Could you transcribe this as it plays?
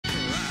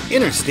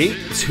Interstate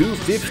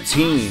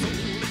 215.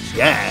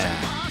 Yeah.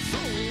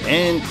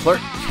 And Clark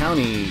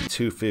County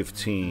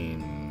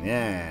 215.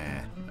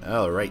 Yeah.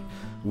 All right.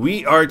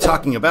 We are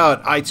talking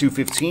about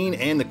I-215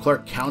 and the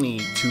Clark County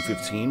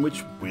 215,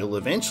 which will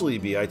eventually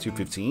be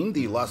I-215,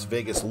 the Las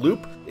Vegas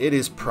Loop. It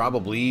is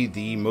probably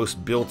the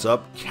most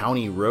built-up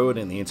county road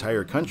in the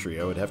entire country,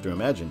 I would have to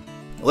imagine.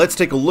 Let's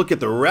take a look at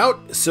the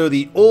route. So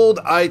the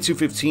old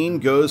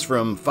I-215 goes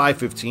from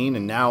 515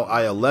 and now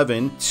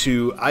I-11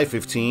 to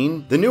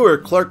I-15. The newer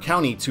Clark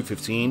County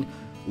 215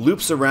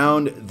 loops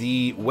around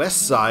the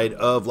west side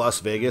of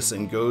Las Vegas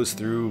and goes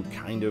through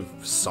kind of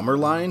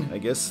Summerline, I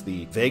guess,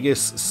 the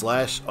Vegas /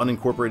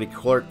 unincorporated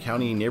Clark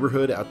County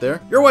neighborhood out there.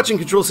 You're watching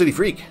Control City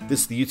Freak. This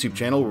is the YouTube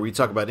channel where we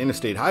talk about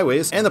interstate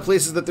highways and the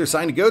places that they're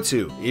signed to go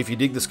to. If you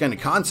dig this kind of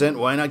content,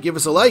 why not give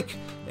us a like?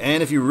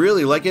 And if you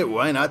really like it,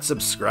 why not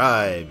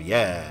subscribe?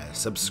 Yeah,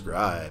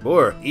 subscribe.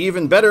 Or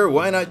even better,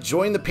 why not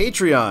join the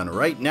Patreon?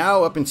 Right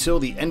now, up until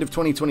the end of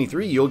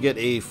 2023, you'll get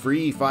a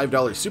free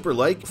 $5 super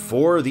like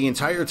for the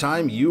entire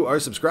time you are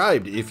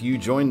subscribed if you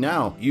join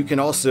now. You can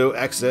also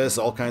access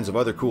all kinds of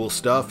other cool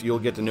stuff. You'll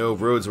get to know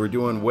roads we're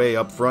doing way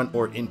up front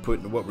or input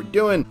into what we're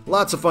doing.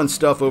 Lots of fun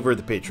stuff over at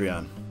the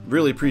Patreon.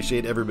 Really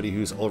appreciate everybody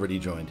who's already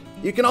joined.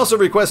 You can also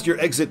request your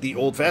exit the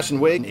old-fashioned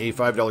way, a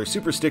 $5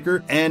 super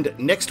sticker, and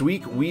next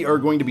week we are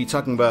going to be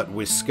talking about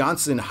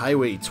Wisconsin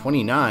Highway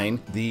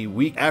 29. The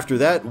week after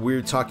that,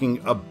 we're talking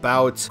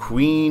about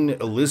Queen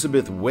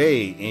Elizabeth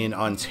Way in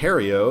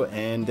Ontario,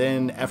 and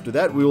then after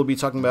that we will be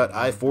talking about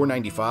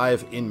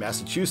I-495 in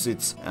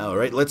Massachusetts. All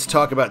right, let's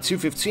talk about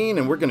 215,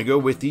 and we're going to go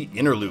with the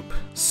inner loop.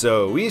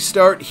 So we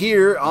start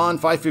here on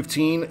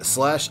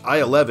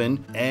 515/I-11,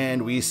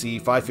 and we see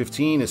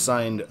 515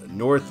 assigned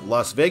North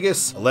Las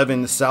Vegas,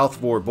 11 south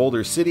for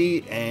Boulder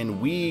City, and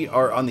we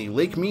are on the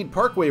Lake Mead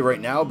Parkway right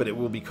now, but it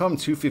will become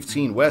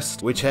 215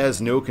 West, which has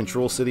no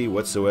Control City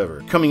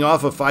whatsoever. Coming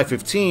off of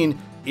 515,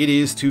 it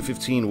is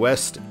 215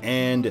 West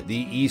and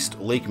the East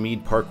Lake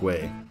Mead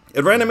Parkway.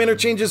 At random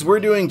interchanges,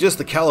 we're doing just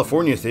the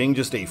California thing,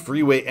 just a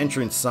freeway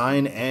entrance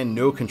sign and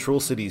no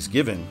control cities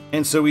given.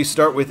 And so we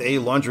start with a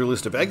laundry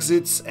list of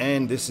exits,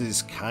 and this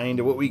is kind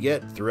of what we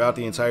get throughout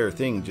the entire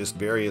thing, just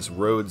various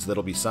roads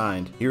that'll be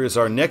signed. Here is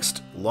our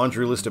next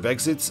laundry list of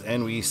exits,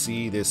 and we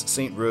see this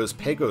St. Rose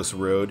Pecos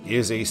Road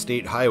is a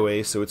state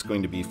highway, so it's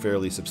going to be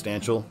fairly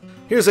substantial.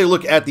 Here's a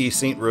look at the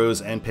St.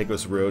 Rose and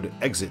Pecos Road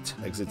exit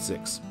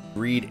 6.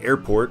 Reed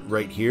Airport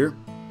right here.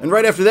 And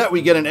right after that,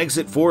 we get an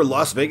exit for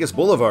Las Vegas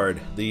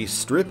Boulevard. The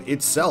strip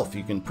itself,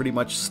 you can pretty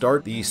much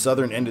start the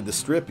southern end of the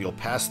strip. You'll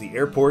pass the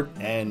airport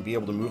and be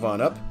able to move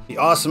on up. It'd be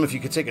awesome if you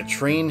could take a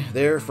train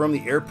there from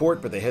the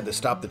airport, but they had to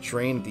stop the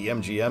train at the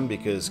MGM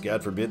because,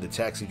 God forbid, the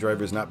taxi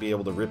drivers not be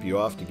able to rip you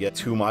off to get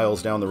 2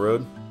 miles down the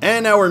road.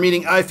 And now we're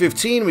meeting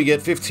I-15. We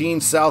get 15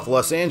 South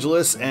Los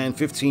Angeles and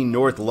 15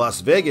 North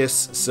Las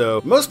Vegas. So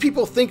most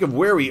people think of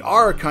where we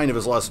are kind of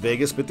as Las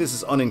Vegas, but this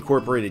is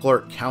unincorporated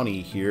Clark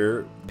County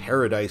here.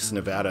 Paradise,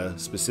 Nevada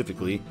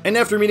specifically. And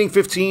after meeting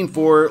 15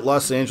 for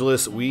Los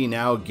Angeles, we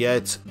now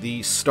get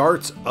the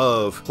start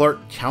of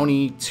Clark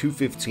County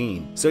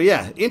 215. So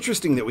yeah,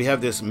 interesting that we have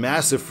this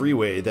massive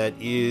freeway that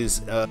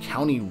is a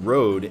county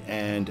road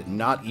and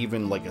not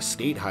even like a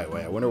state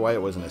highway. I wonder why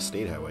it wasn't a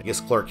state highway. I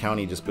guess Clark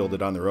County just built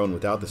it on their own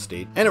without the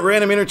state. And at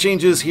random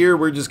interchanges here,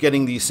 we're just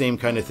getting the same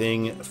kind of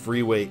thing,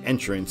 freeway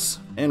entrance.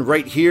 And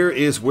right here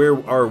is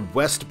where our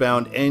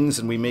westbound ends,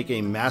 and we make a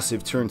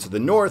massive turn to the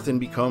north and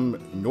become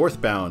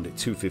northbound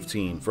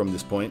 215 from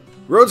this point.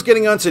 Roads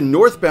getting onto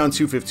northbound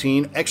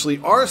 215 actually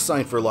are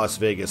assigned for Las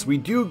Vegas. We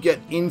do get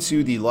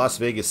into the Las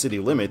Vegas city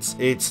limits.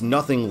 It's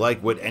nothing like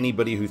what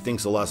anybody who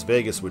thinks of Las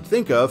Vegas would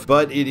think of,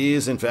 but it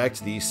is in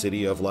fact the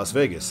city of Las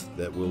Vegas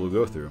that we'll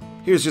go through.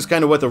 Here's just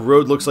kind of what the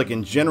road looks like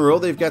in general.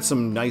 They've got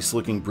some nice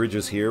looking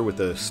bridges here with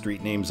the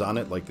street names on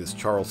it, like this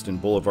Charleston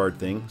Boulevard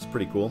thing. It's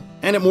pretty cool.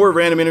 And at more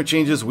random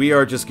interchanges, we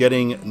are just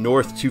getting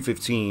north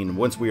 215.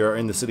 Once we are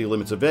in the city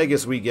limits of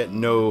Vegas, we get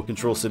no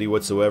control city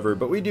whatsoever,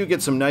 but we do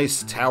get some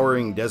nice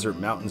towering desert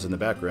mountains in the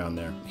background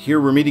there.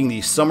 Here we're meeting the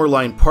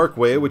Summerline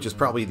Parkway, which is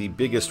probably the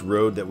biggest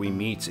road that we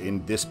meet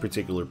in this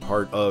particular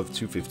part of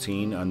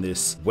 215 on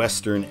this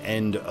western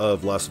end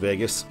of Las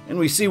Vegas. And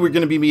we see we're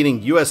going to be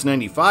meeting US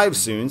 95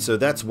 soon, so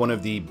that's one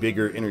of the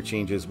bigger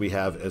interchanges we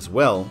have as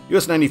well.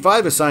 US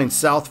 95 assigned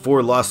south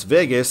for Las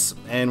Vegas,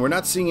 and we're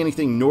not seeing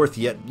anything north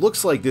yet.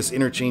 Looks like this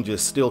interchange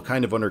is still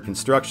kind of under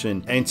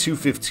construction, and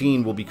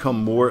 215 will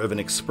become more of an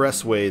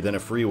expressway than a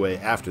freeway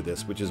after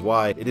this, which is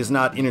why it is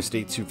not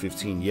Interstate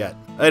 215 yet.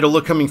 I had a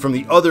look coming from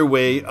the other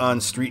way on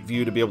Street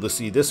View to be able to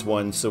see this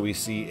one, so we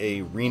see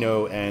a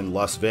Reno and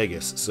Las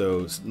Vegas.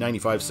 So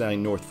 95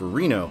 sign north for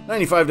Reno.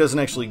 95 doesn't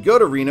actually go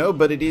to Reno,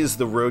 but it is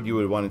the road you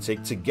would want to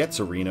take to get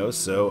to Reno,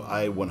 so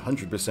I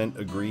 100%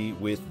 agree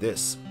with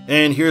this.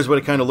 And here's what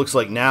it kind of looks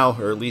like now,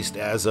 or at least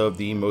as of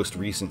the most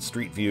recent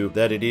Street View,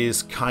 that it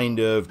is kind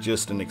of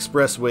just an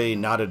expressway,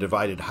 not a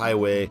divided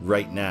highway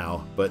right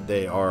now, but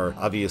they are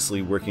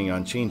obviously working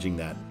on changing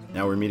that.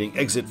 Now we're meeting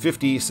exit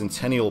 50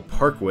 Centennial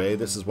Parkway.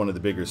 This is one of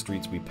the bigger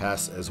streets we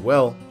pass as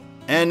well.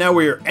 And now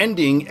we are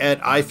ending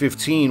at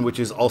I-15, which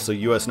is also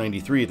US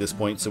 93 at this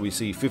point. So we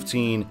see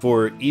 15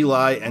 for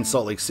Ely and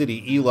Salt Lake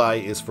City. Ely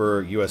is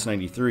for US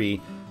 93.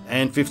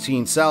 And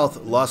 15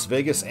 south, Las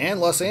Vegas and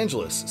Los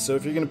Angeles. So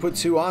if you're going to put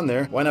 2 on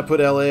there, why not put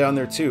LA on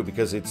there too?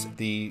 Because it's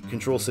the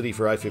control city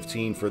for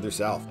I-15 further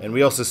south. And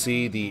we also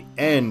see the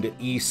end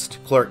east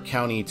Clark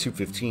County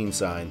 215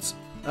 signs.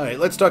 All right,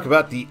 let's talk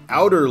about the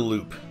outer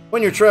loop.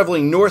 When you're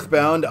traveling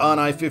northbound on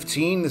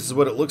I-15, this is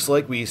what it looks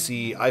like. We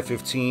see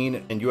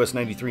I-15 and US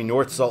 93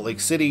 north, Salt Lake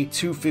City,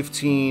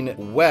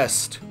 215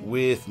 west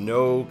with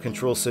no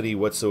control city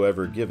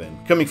whatsoever given.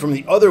 Coming from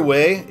the other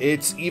way,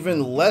 it's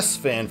even less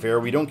fanfare.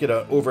 We don't get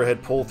an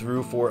overhead pull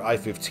through for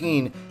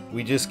I-15.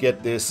 We just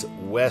get this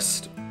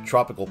west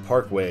Tropical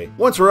Parkway.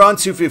 Once we're on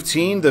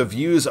 215, the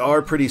views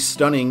are pretty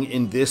stunning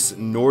in this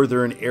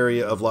northern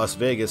area of Las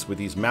Vegas with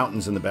these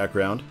mountains in the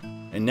background.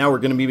 And now we're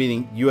going to be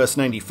meeting US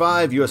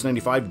 95. US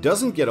 95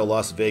 doesn't get a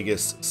Las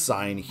Vegas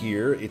sign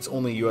here. It's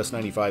only US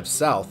 95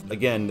 South.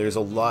 Again, there's a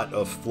lot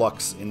of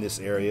flux in this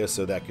area,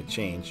 so that could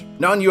change.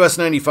 Now on US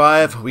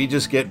 95, we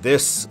just get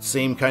this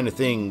same kind of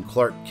thing.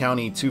 Clark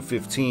County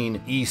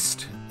 215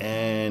 East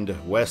and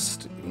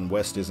West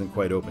isn't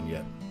quite open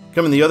yet.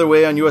 Coming the other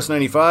way on US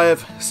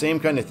 95, same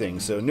kind of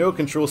thing. So no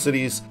control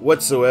cities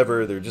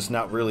whatsoever. They're just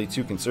not really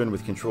too concerned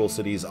with control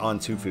cities on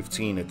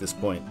 215 at this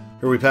point.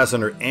 Here we pass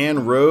under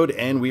Ann Road,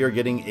 and we are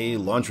getting a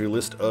laundry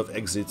list of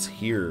exits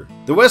here.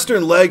 The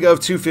western leg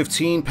of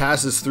 215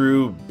 passes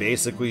through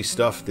basically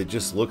stuff that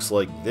just looks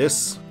like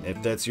this.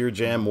 If that's your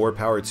jam, more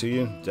power to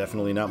you.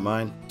 Definitely not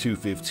mine.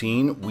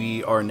 215,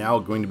 we are now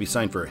going to be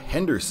signed for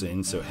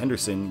Henderson. So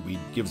Henderson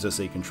gives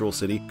us a control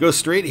city. Go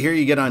straight here,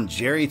 you get on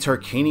Jerry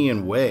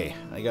Tarkanian Way.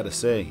 I gotta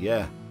say,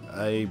 yeah,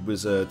 I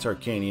was a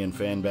Tarkanian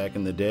fan back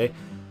in the day.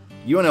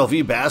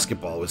 UNLV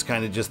basketball was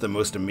kind of just the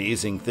most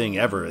amazing thing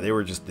ever. They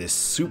were just this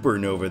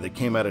supernova that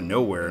came out of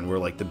nowhere and were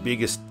like the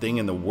biggest thing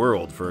in the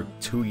world for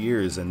 2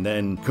 years and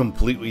then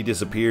completely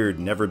disappeared,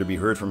 never to be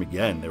heard from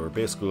again. They were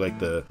basically like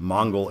the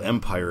Mongol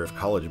empire of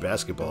college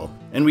basketball.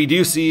 And we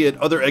do see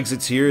at other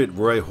exits here at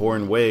Roy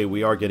Horn Way,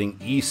 we are getting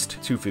east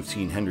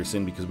 215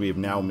 Henderson because we have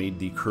now made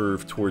the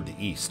curve toward the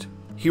east.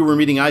 Here we're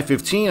meeting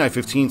I-15.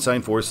 I-15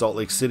 signed for Salt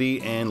Lake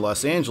City and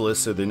Los Angeles,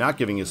 so they're not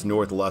giving us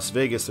north Las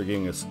Vegas, they're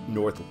giving us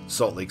north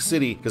Salt Lake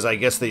City, because I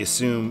guess they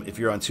assume if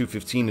you're on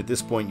 215 at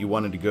this point, you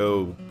wanted to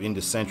go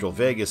into central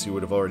Vegas, you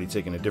would have already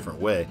taken a different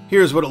way.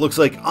 Here's what it looks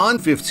like on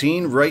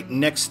 15, right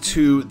next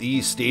to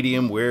the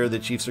stadium where the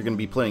Chiefs are going to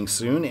be playing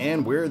soon,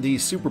 and where the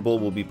Super Bowl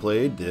will be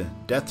played, the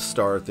Death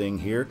Star thing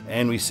here.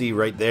 And we see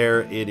right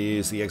there, it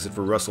is the exit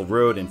for Russell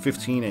Road, and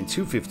 15 and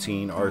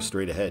 215 are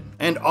straight ahead.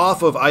 And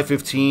off of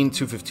I-15,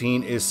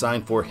 215 is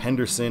signed for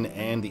Henderson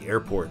and the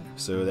airport,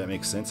 so that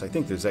makes sense. I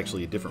think there's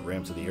actually a different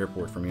ramp to the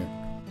airport from here.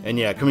 And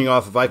yeah, coming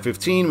off of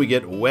I-15, we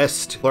get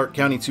west Clark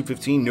County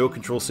 215, no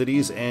control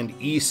cities, and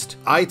east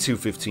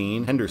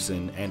I-215,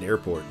 Henderson and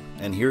airport.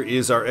 And here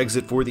is our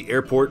exit for the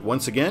airport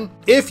once again.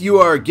 If you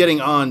are getting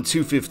on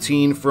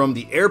 215 from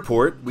the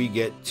airport, we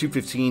get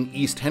 215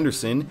 East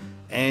Henderson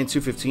and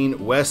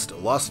 215 West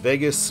Las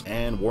Vegas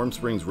and Warm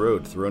Springs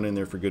Road thrown in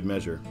there for good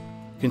measure.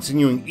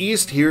 Continuing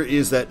east, here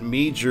is that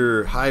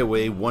major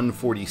highway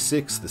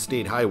 146, the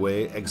state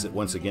highway, exit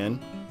once again.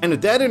 And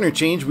at that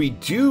interchange, we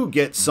do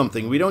get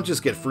something. We don't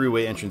just get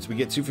freeway entrance, we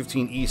get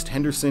 215 East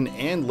Henderson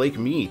and Lake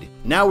Mead.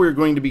 Now we're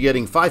going to be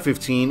getting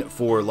 515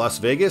 for Las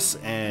Vegas,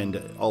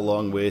 and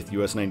along with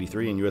US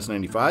 93 and US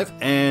 95,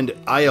 and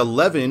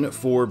I-11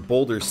 for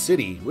Boulder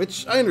City,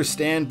 which I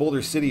understand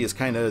Boulder City is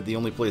kind of the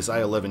only place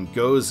I-11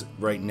 goes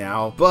right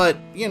now, but,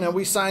 you know,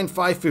 we signed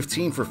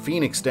 515 for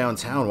Phoenix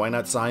downtown. Why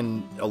not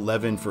sign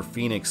 11 for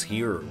Phoenix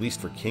here, or at least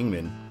for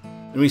Kingman?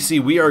 And we see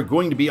we are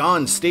going to be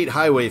on State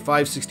Highway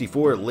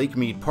 564 Lake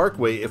Mead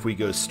Parkway if we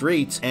go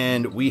straight,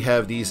 and we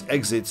have these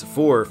exits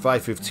for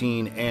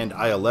 515 and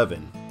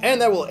I-11. And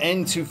that will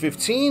end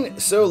 215,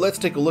 so let's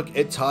take a look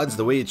at Todd's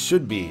the way it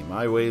should be.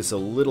 My way is a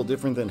little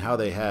different than how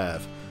they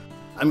have.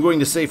 I'm going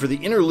to say for the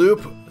inner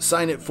loop,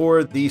 sign it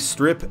for the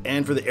Strip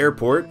and for the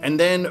airport, and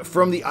then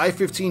from the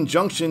I-15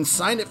 junction,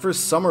 sign it for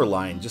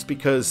Summerline, just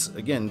because,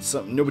 again,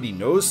 nobody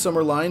knows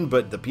Summerline,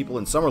 but the people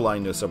in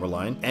Summerline know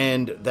Summerline,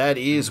 and that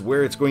is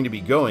where it's going to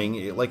be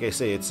going. Like I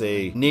say, it's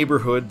a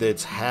neighborhood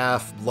that's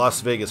half Las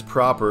Vegas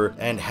proper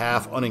and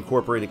half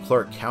unincorporated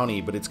Clark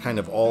County, but it's kind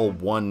of all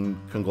one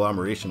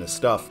conglomeration of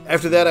stuff.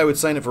 After that, I would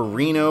sign it for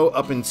Reno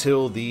up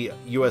until the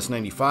US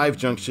 95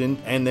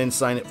 junction, and then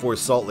sign it for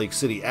Salt Lake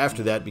City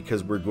after that,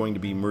 because we're going to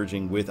be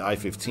merging with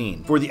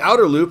I-15. For the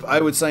outer loop, I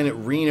would sign it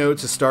Reno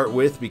to start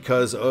with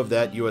because of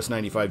that US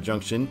 95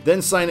 junction,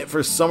 then sign it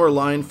for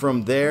Summerline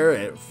from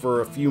there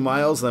for a few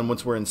miles, then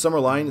once we're in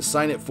Summerline,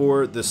 sign it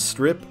for the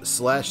Strip /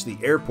 the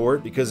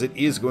airport because it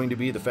is going to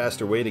be the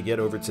faster way to get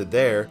over to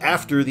there.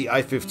 After the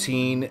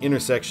I-15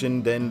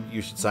 intersection, then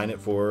you should sign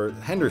it for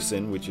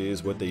Henderson, which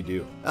is what they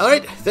do.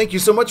 Alright, thank you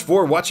so much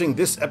for watching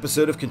this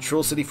episode of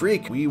Control City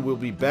Freak. We will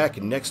be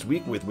back next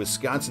week with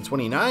Wisconsin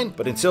 29,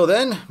 but until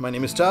then, my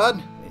name is Todd,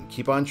 and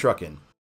keep on trucking.